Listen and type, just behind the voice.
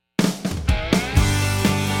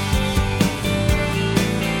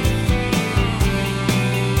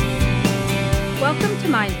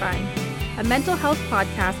Mindvine, a mental health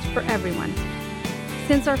podcast for everyone.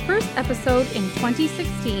 Since our first episode in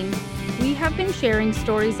 2016, we have been sharing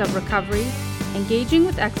stories of recovery, engaging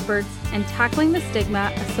with experts, and tackling the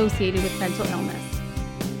stigma associated with mental illness.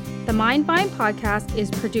 The Mindvine podcast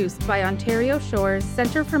is produced by Ontario Shores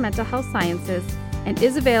Centre for Mental Health Sciences and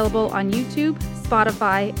is available on YouTube,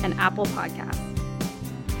 Spotify, and Apple Podcasts.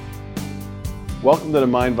 Welcome to the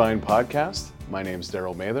Mindvine podcast. My name is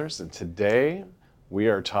Daryl Mathers, and today we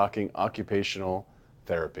are talking occupational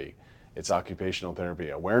therapy. It's Occupational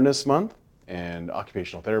Therapy Awareness Month, and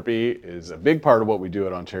occupational therapy is a big part of what we do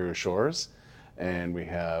at Ontario Shores. And we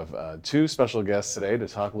have two special guests today to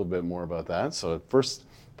talk a little bit more about that. So first,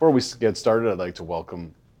 before we get started, I'd like to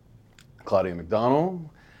welcome Claudia McDonald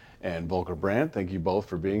and Volker Brandt. Thank you both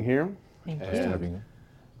for being here. Thank you.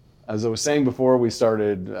 As I was saying before we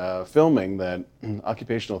started filming, that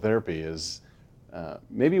occupational therapy is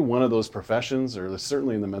maybe one of those professions, or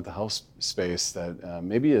certainly in the mental health space, that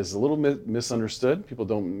maybe is a little misunderstood. People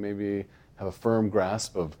don't maybe have a firm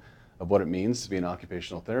grasp of what it means to be an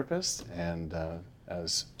occupational therapist. And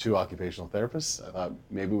as two occupational therapists, I thought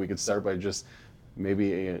maybe we could start by just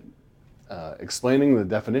maybe explaining the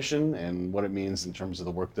definition and what it means in terms of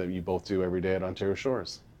the work that you both do every day at Ontario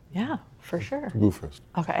Shores. Yeah, for sure. Go first.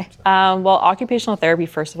 Okay. Well, occupational therapy,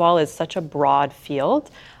 first of all, is such a broad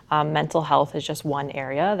field. Mental health is just one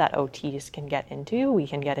area that OTs can get into. We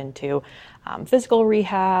can get into physical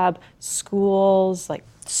rehab, schools, like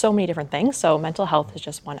so many different things. So mental health is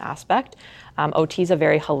just one aspect. OT is a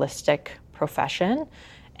very holistic profession.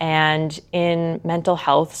 And in mental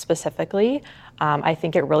health specifically, I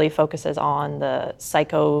think it really focuses on the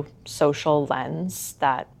psychosocial lens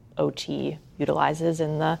that OT utilizes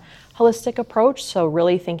in the holistic approach. So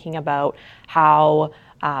really thinking about how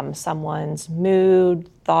someone's mood,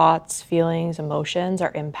 thoughts, feelings, emotions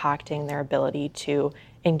are impacting their ability to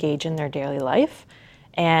engage in their daily life.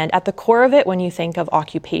 And at the core of it, when you think of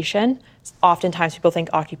occupation, oftentimes people think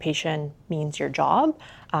occupation means your job.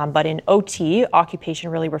 But in OT,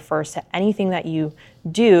 occupation really refers to anything that you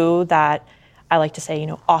do that I like to say,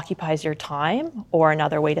 occupies your time, or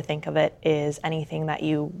another way to think of it is anything that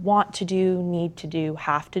you want to do, need to do,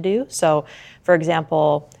 have to do. So, for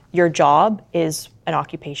example, your job is an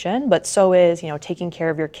occupation, but so is, taking care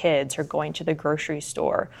of your kids or going to the grocery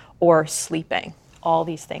store or sleeping. All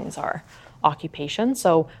these things are occupations.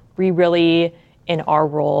 So we really, in our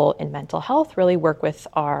role in mental health, really work with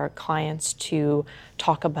our clients to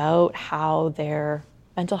talk about how their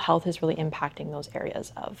mental health is really impacting those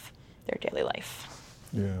areas of their daily life.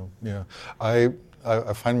 Yeah.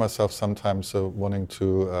 I find myself sometimes wanting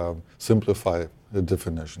to simplify the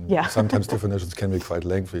definition. Yeah. Sometimes definitions can be quite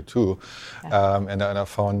lengthy too. Yeah. And I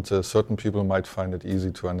found certain people might find it easy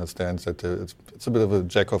to understand that it's a bit of a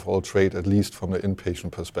jack of all trade, at least from the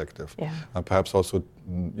inpatient perspective. Yeah. Perhaps also,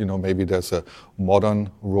 maybe there's a modern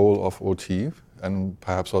role of OT, and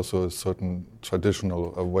perhaps also a certain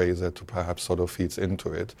traditional way that perhaps sort of feeds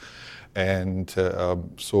into it. And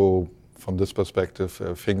so from this perspective,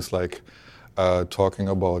 things like talking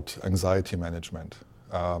about anxiety management,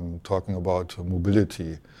 talking about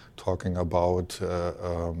mobility, talking about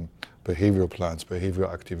behavior plans, behavior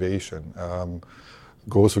activation,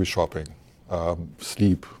 grocery shopping,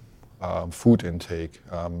 sleep, food intake,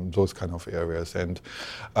 those kind of areas. And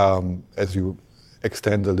as you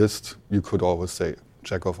extend the list, you could always say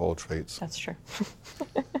jack of all trades. That's true.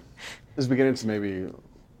 As we get into maybe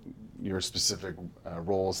your specific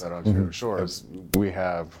roles at Ontario Shores, we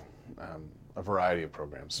have a variety of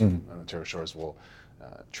programs. Ontario Shores will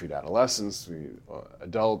treat adolescents,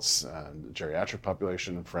 adults, geriatric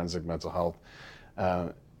population, forensic mental health.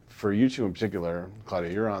 For you two in particular,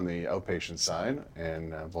 Claudia, you're on the outpatient side,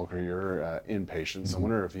 and Volker, you're inpatient. So I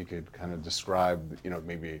wonder if you could kind of describe,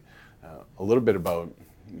 maybe a little bit about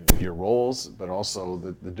your roles, but also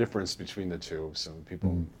the difference between the two, so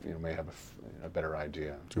people may have a better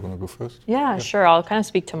idea. Do you want to go first? Yeah, sure. I'll kind of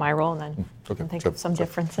speak to my role and then Okay. think of some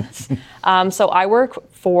differences. So I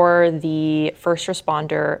work for the First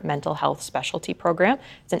Responder Mental Health Specialty Program.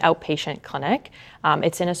 It's an outpatient clinic.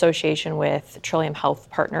 It's in association with Trillium Health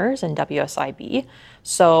Partners and WSIB.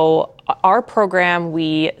 So our program,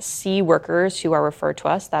 we see workers who are referred to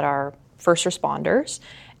us that are first responders.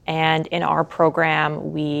 And in our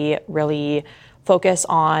program, we really focus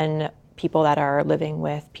on people that are living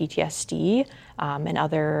with PTSD and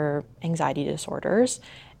other anxiety disorders.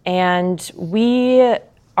 And we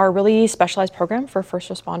are a really specialized program for first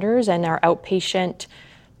responders, and our outpatient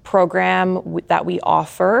program that we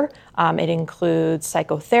offer, it includes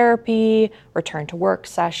psychotherapy, return to work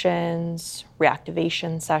sessions,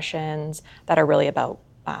 reactivation sessions that are really about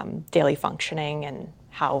daily functioning and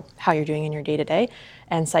how you're doing in your day-to-day,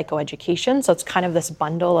 and psychoeducation. So it's kind of this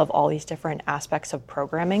bundle of all these different aspects of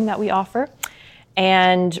programming that we offer.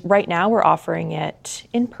 And right now we're offering it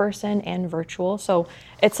in person and virtual. So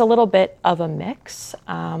it's a little bit of a mix.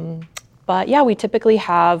 But yeah, we typically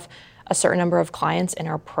have a certain number of clients in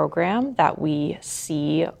our program that we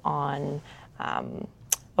see on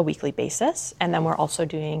a weekly basis. And then we're also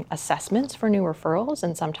doing assessments for new referrals.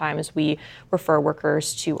 And sometimes we refer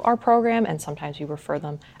workers to our program and sometimes we refer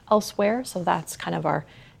them elsewhere. So that's kind of our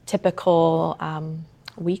typical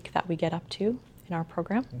week that we get up to in our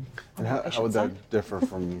program. And how would that differ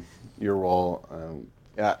from your role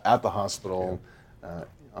at the hospital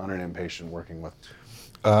on an inpatient working with?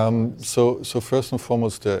 So first and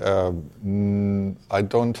foremost, I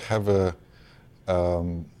don't have a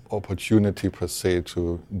opportunity per se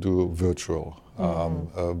to do virtual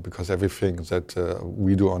because everything that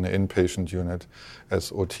we do on the inpatient unit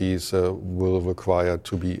as OTs will require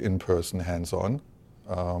to be in-person, hands-on.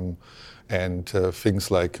 And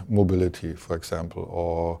things like mobility, for example,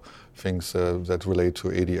 or things that relate to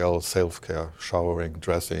ADL, self-care, showering,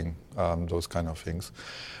 dressing, those kind of things.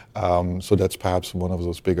 So that's perhaps one of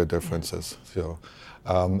those bigger differences. So,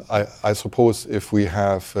 I suppose if we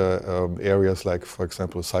have areas like, for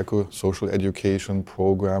example, psychosocial education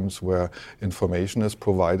programs where information is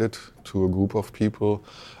provided to a group of people,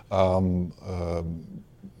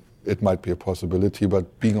 it might be a possibility,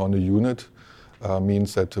 but being on the unit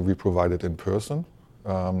means that we provide it in person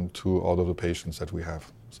to all of the patients that we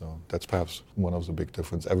have. So that's perhaps one of the big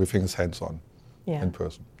differences. Everything is hands-on, in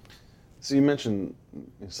person. So you mentioned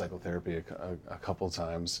psychotherapy a couple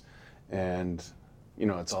times, and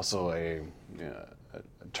it's also a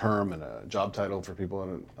term and a job title for people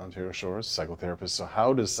in Ontario Shores, psychotherapist. So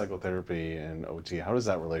how does psychotherapy and OT, how does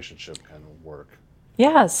that relationship kind of work?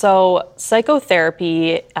 Yeah, so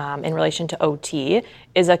psychotherapy in relation to OT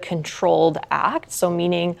is a controlled act, so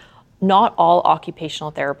meaning not all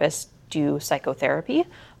occupational therapists do psychotherapy,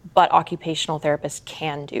 but occupational therapists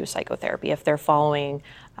can do psychotherapy if they're following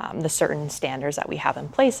the certain standards that we have in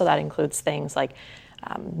place. So that includes things like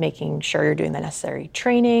making sure you're doing the necessary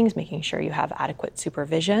trainings, making sure you have adequate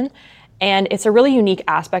supervision. And it's a really unique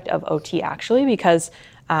aspect of OT actually because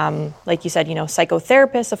like you said,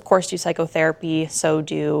 psychotherapists, of course, do psychotherapy, so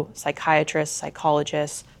do psychiatrists,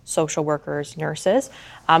 psychologists, social workers, nurses.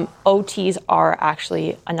 OTs are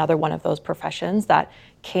actually another one of those professions that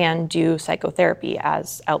can do psychotherapy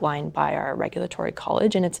as outlined by our regulatory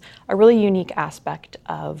college. And it's a really unique aspect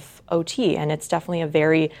of OT. And it's definitely a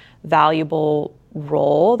very valuable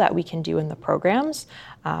role that we can do in the programs.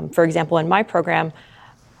 For example, in my program,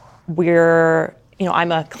 I'm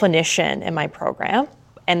a clinician in my program.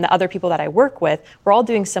 And the other people that I work with, we're all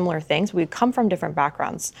doing similar things. We come from different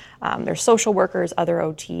backgrounds. There's social workers, other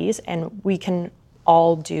OTs, and we can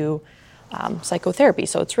all do psychotherapy.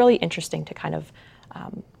 So it's really interesting to kind of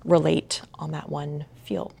relate on that one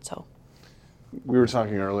field. So we were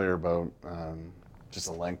talking earlier about just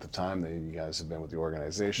the length of time that you guys have been with the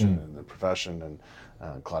organization and the profession.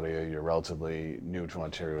 And Claudia, you're relatively new to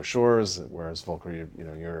Ontario Shores, whereas Volker,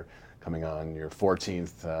 you're coming on your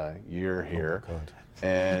 14th year here. Oh, God.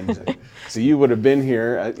 And so you would have been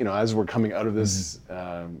here, as we're coming out of this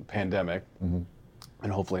pandemic, and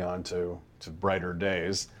hopefully on to brighter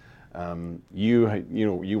days.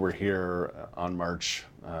 You were here on March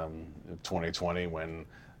 2020 when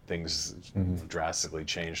things drastically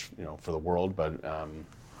changed, for the world, but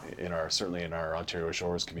certainly in our Ontario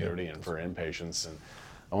Shores community and for inpatients. And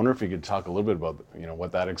I wonder if you could talk a little bit about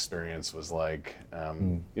what that experience was like.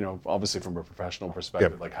 Obviously from a professional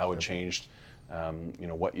perspective, like how it changed.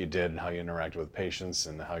 What you did, how you interacted with patients,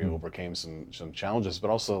 and how you overcame some challenges, but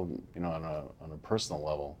also, on a personal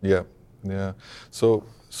level. Yeah.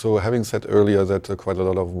 So having said earlier that quite a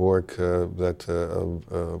lot of work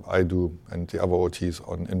that I do and the other OTs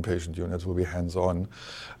on inpatient units will be hands-on,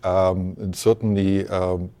 it certainly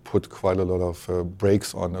put quite a lot of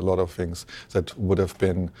brakes on a lot of things that would have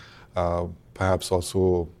been perhaps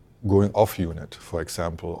also going off unit, for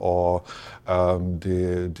example, or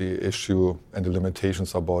the issue and the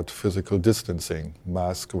limitations about physical distancing,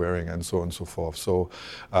 mask wearing, and so on and so forth. So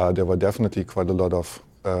there were definitely quite a lot of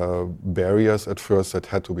barriers at first that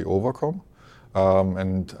had to be overcome.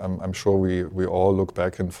 And I'm sure we all look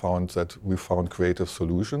back and found that we found creative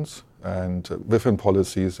solutions and within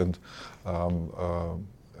policies and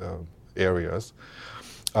areas.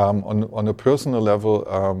 On a personal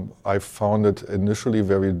level, I found it initially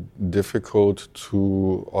very difficult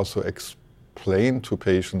to also explain to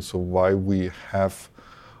patients why we have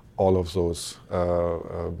all of those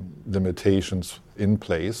limitations in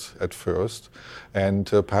place at first. And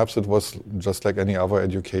perhaps it was just like any other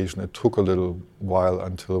education. It took a little while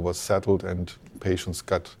until it was settled and patients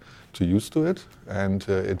got too used to it. And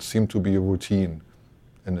it seemed to be a routine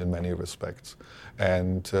in many respects.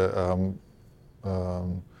 And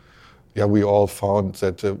we all found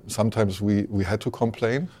that sometimes we had to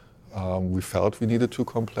complain. We felt we needed to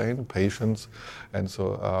complain, patients, and so.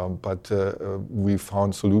 But we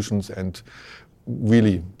found solutions, and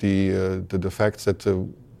really the fact that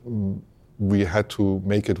we had to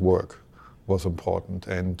make it work was important.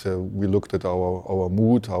 And we looked at our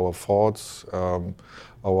mood, our thoughts,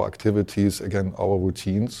 our activities, again our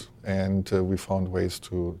routines, and we found ways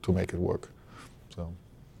to make it work. So.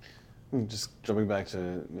 Just jumping back to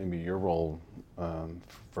maybe your role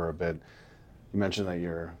for a bit, you mentioned that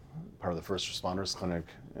you're part of the First Responders Clinic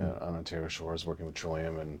on Ontario Shores, working with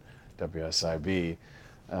Trillium and WSIB.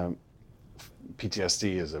 PTSD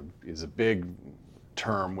is a big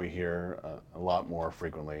term we hear a lot more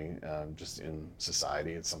frequently just in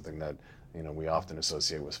society. It's something that we often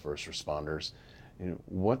associate with first responders.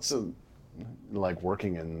 What's like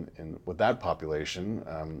working in with that population?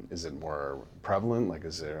 Is it more prevalent? Like,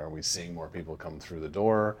 are we seeing more people come through the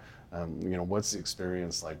door? What's the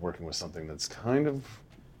experience like working with something that's kind of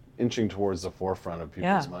inching towards the forefront of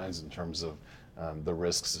people's minds in terms of the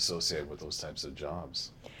risks associated with those types of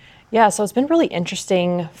jobs? Yeah, so it's been really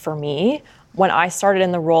interesting for me. When I started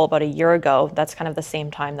in the role about a year ago, that's kind of the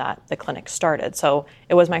same time that the clinic started. So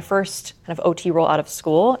it was my first kind of OT role out of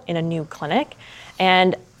school in a new clinic.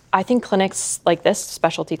 And I think clinics like this,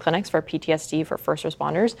 specialty clinics for PTSD, for first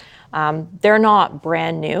responders, they're not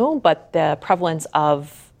brand new, but the prevalence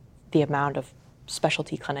of the amount of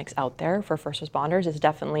specialty clinics out there for first responders is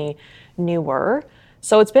definitely newer.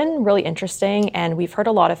 So it's been really interesting, and we've heard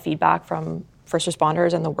a lot of feedback from first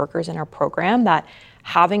responders and the workers in our program that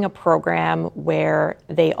having a program where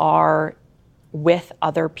they are with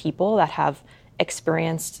other people that have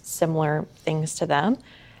experienced similar things to them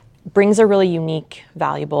brings a really unique,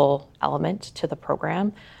 valuable element to the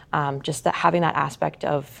program. Just that having that aspect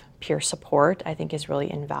of peer support, I think, is really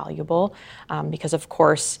invaluable because, of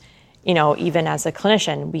course, even as a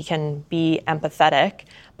clinician, we can be empathetic,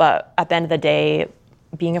 but at the end of the day,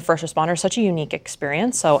 being a first responder is such a unique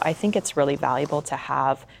experience. So I think it's really valuable to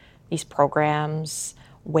have these programs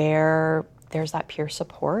where there's that peer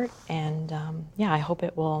support. And I hope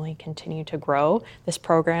it will only continue to grow, this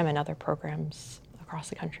program and other programs across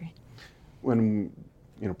the country. When,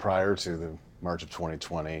 prior to the March of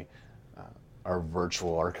 2020,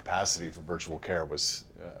 our capacity for virtual care was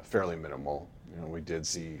fairly minimal. We did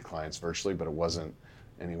see clients virtually, but it wasn't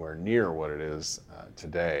anywhere near what it is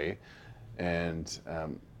today. And,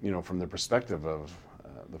 from the perspective of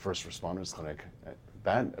the First Responders Clinic,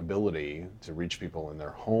 that ability to reach people in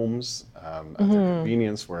their homes, at their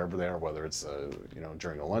convenience, wherever they are, whether it's,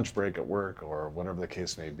 during a lunch break at work or whatever the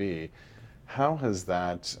case may be, how has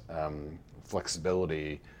that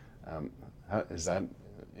flexibility, has that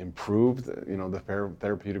improved, the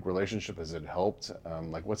therapeutic relationship? Has it helped?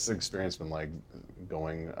 What's the experience been like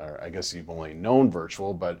going, I guess you've only known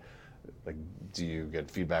virtual, but do you get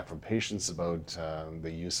feedback from patients about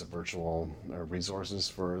the use of virtual resources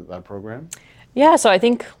for that program? Yeah, so I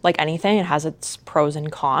think like anything, it has its pros and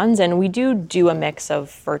cons, and we do a mix of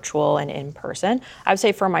virtual and in-person. I would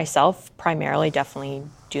say for myself, primarily, definitely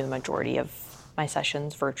do the majority of my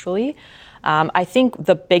sessions virtually. I think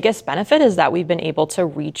the biggest benefit is that we've been able to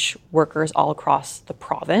reach workers all across the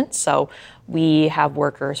province. So we have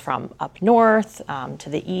workers from up north to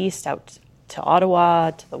the east, out to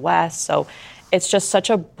Ottawa, to the west. So it's just such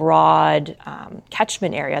a broad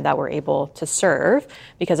catchment area that we're able to serve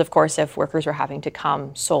because, of course, if workers were having to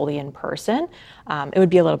come solely in person, it would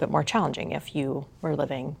be a little bit more challenging if you were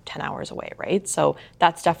living 10 hours away, right? So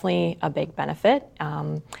that's definitely a big benefit.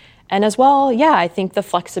 And as well, I think the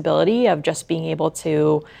flexibility of just being able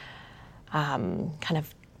to kind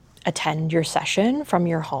of attend your session from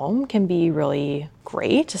your home can be really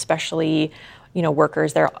great, especially,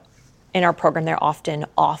 workers, in our program, they're often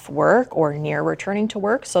off work or near returning to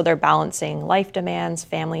work. So they're balancing life demands,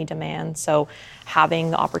 family demands. So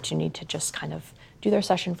having the opportunity to just kind of do their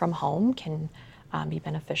session from home can be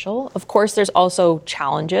beneficial. Of course, there's also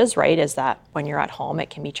challenges, right? Is that when you're at home, it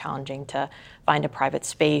can be challenging to find a private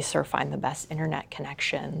space or find the best internet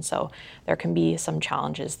connection. So there can be some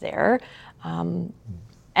challenges there.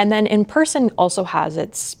 And then in-person also has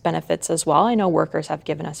its benefits as well. I know workers have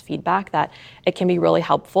given us feedback that it can be really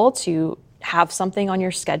helpful to have something on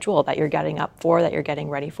your schedule that you're getting up for, that you're getting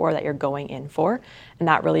ready for, that you're going in for. And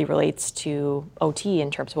that really relates to OT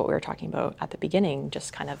in terms of what we were talking about at the beginning,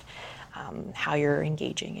 just kind of how you're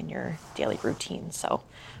engaging in your daily routine. So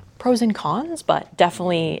pros and cons, but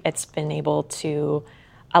definitely it's been able to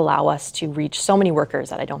allow us to reach so many workers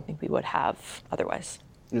that I don't think we would have otherwise.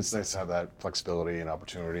 It's nice to have that flexibility and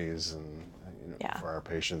opportunities and for our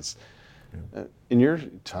patients. In your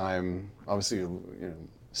time, obviously,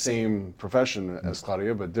 same profession as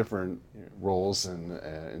Claudia, but different roles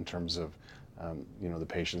in terms of the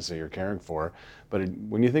patients that you're caring for. But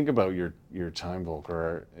when you think about your time,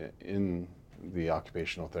 Volker, in the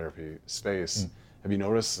occupational therapy space, have you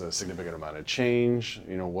noticed a significant amount of change?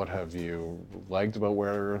 What have you liked about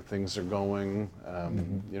where things are going?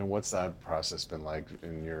 What's that process been like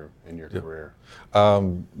in your career?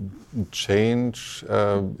 Change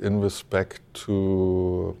in respect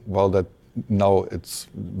to, that now it's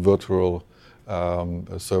virtual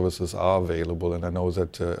services are available, and I know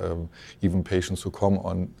that even patients who come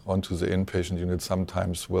onto the inpatient unit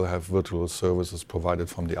sometimes will have virtual services provided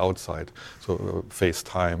from the outside, so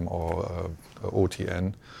FaceTime or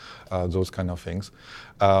OTN, those kind of things.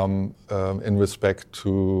 In respect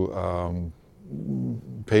to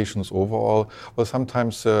patients overall,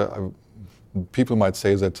 sometimes people might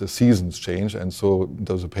say that the seasons change, and so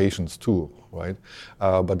does the patients too, right?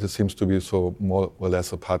 But it seems to be so more or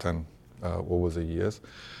less a pattern over the years.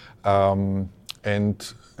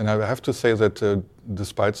 And I have to say that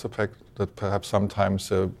despite the fact that perhaps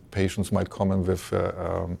sometimes patients might come in with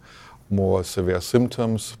more severe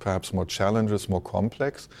symptoms, perhaps more challenges, more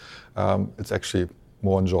complex, it's actually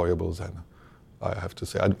more enjoyable than, I have to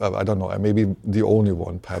say. I don't know, I may be the only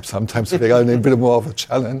one, perhaps sometimes they are a bit more of a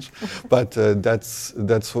challenge, but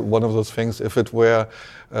that's one of those things. If it were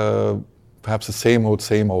perhaps the same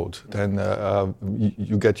old, then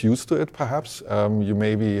you get used to it perhaps. You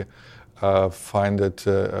maybe find it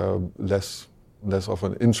less of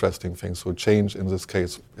an interesting thing. So change in this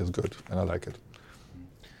case is good, and I like it.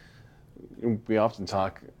 We often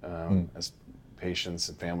talk as patients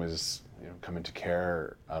and families come into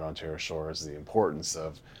care at Ontario Shores, the importance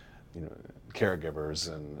of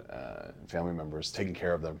caregivers and family members taking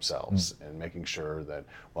care of themselves and making sure that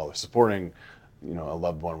while they're supporting a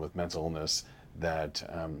loved one with mental illness, that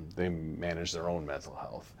they manage their own mental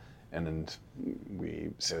health. And then we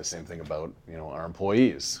say the same thing about our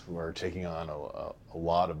employees who are taking on a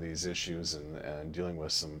lot of these issues and dealing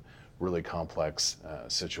with some really complex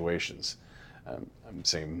situations.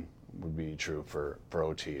 Same would be true for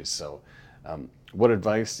OTs. So what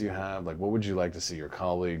advice do you have? Like, what would you like to see your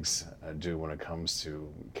colleagues do when it comes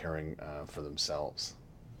to caring for themselves?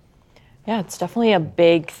 Yeah, it's definitely a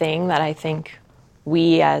big thing that I think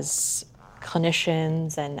we as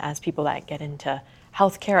clinicians and as people that get into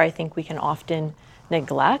healthcare, I think we can often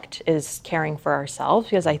neglect is caring for ourselves,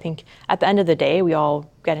 because I think at the end of the day, we all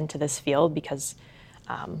get into this field because,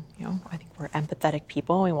 I think we're empathetic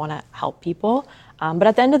people and we want to help people. But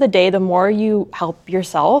at the end of the day, the more you help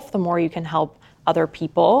yourself, the more you can help other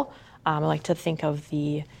people. I like to think of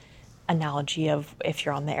the analogy of if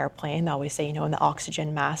you're on the airplane, they always say, when the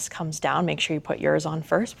oxygen mask comes down, make sure you put yours on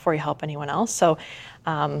first before you help anyone else. So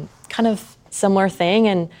kind of similar thing.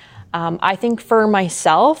 And I think for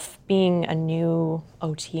myself, being a new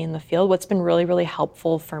OT in the field, what's been really, really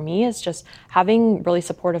helpful for me is just having really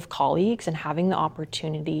supportive colleagues and having the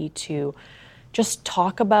opportunity to just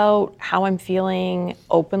talk about how I'm feeling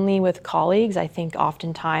openly with colleagues. I think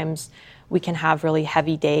oftentimes we can have really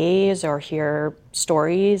heavy days or hear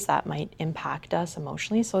stories that might impact us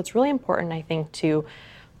emotionally. So it's really important, I think, to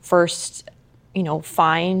first,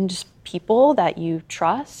 find people that you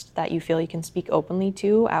trust, that you feel you can speak openly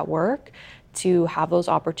to at work, to have those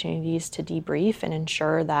opportunities to debrief and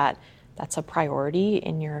ensure that that's a priority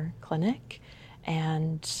in your clinic.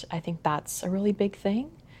 And I think that's a really big thing.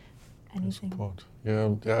 Anything? Support.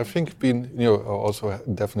 Yeah, I think being, also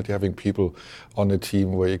definitely having people on a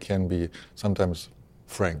team where you can be sometimes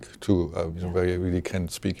frank too, where you really can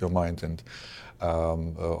speak your mind and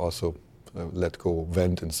also let go,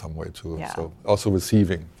 vent in some way too. Yeah. So also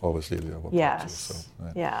receiving, obviously, the other part too. So,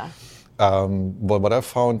 Yeah. But what I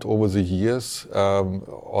found over the years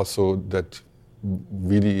also that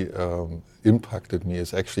really impacted me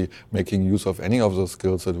is actually making use of any of those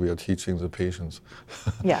skills that we are teaching the patients.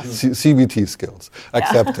 Yeah. CBT skills,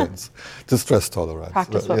 acceptance, distress tolerance.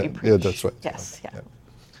 Practice what you preach. Yeah, that's right. Yes,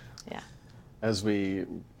 yeah. As we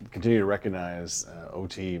continue to recognize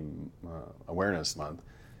OT Awareness Month,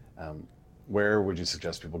 where would you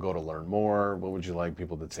suggest people go to learn more? What would you like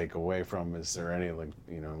people to take away from? Is there any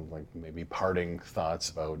maybe parting thoughts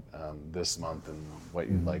about this month and what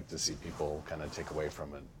you'd like to see people kind of take away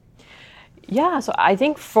from it? Yeah, so I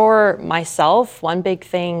think for myself, one big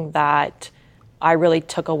thing that I really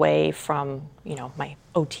took away from, my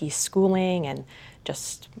OT schooling and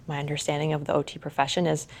just my understanding of the OT profession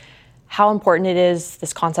is how important it is,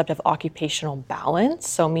 this concept of occupational balance.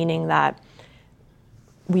 So meaning that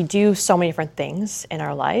we do so many different things in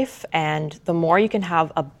our life, and the more you can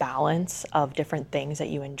have a balance of different things that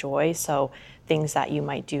you enjoy, so things that you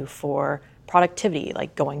might do for productivity,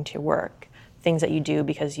 like going to work, things that you do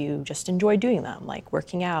because you just enjoy doing them, like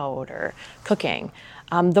working out or cooking.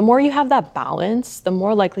 The more you have that balance, the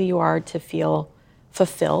more likely you are to feel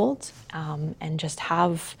fulfilled and just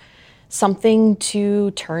have something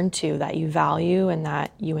to turn to that you value and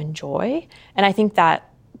that you enjoy. And I think that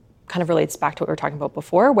kind of relates back to what we were talking about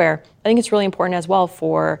before, where I think it's really important as well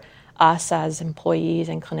for us as employees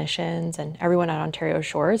and clinicians and everyone at Ontario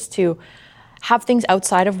Shores to have things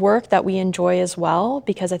outside of work that we enjoy as well,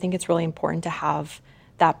 because I think it's really important to have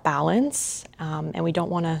that balance, and we don't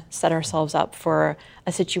want to set ourselves up for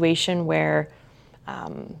a situation where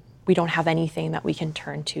we don't have anything that we can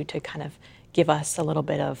turn to kind of give us a little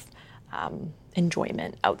bit of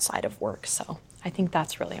enjoyment outside of work. So I think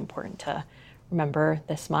that's really important to remember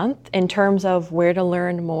this month. In terms of where to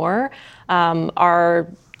learn more, our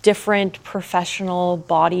different professional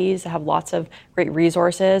bodies have lots of great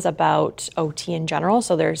resources about OT in general.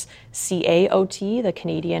 So there's CAOT, the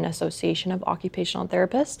Canadian Association of Occupational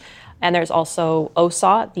Therapists, and there's also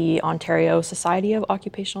OSOT, the Ontario Society of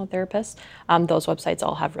Occupational Therapists. Those websites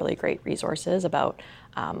all have really great resources about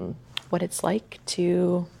what it's like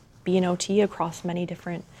to be an OT across many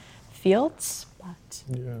different fields. But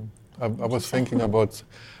yeah, I was thinking about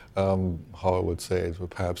how I would say it,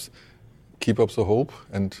 perhaps keep up the hope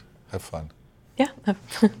and have fun. Yeah,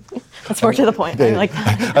 that's more to the point. I like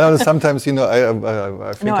that. I know sometimes,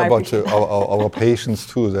 I think about our patients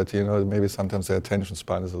too, that, maybe sometimes their attention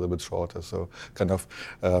span is a little bit shorter. So kind of,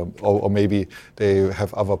 or maybe they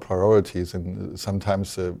have other priorities, and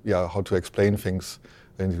sometimes, how to explain things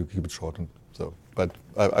when you keep it short. And so, but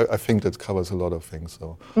I think that covers a lot of things.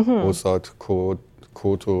 So OSOT,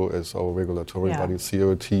 COTO is our regulatory body,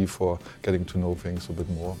 COT for getting to know things a bit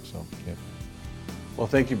more. So, yeah. Well,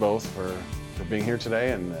 thank you both for being here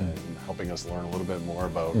today and helping us learn a little bit more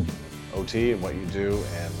about OT and what you do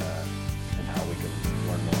and how we can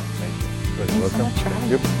learn more. Thank you. Thanks so much for having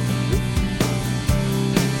me.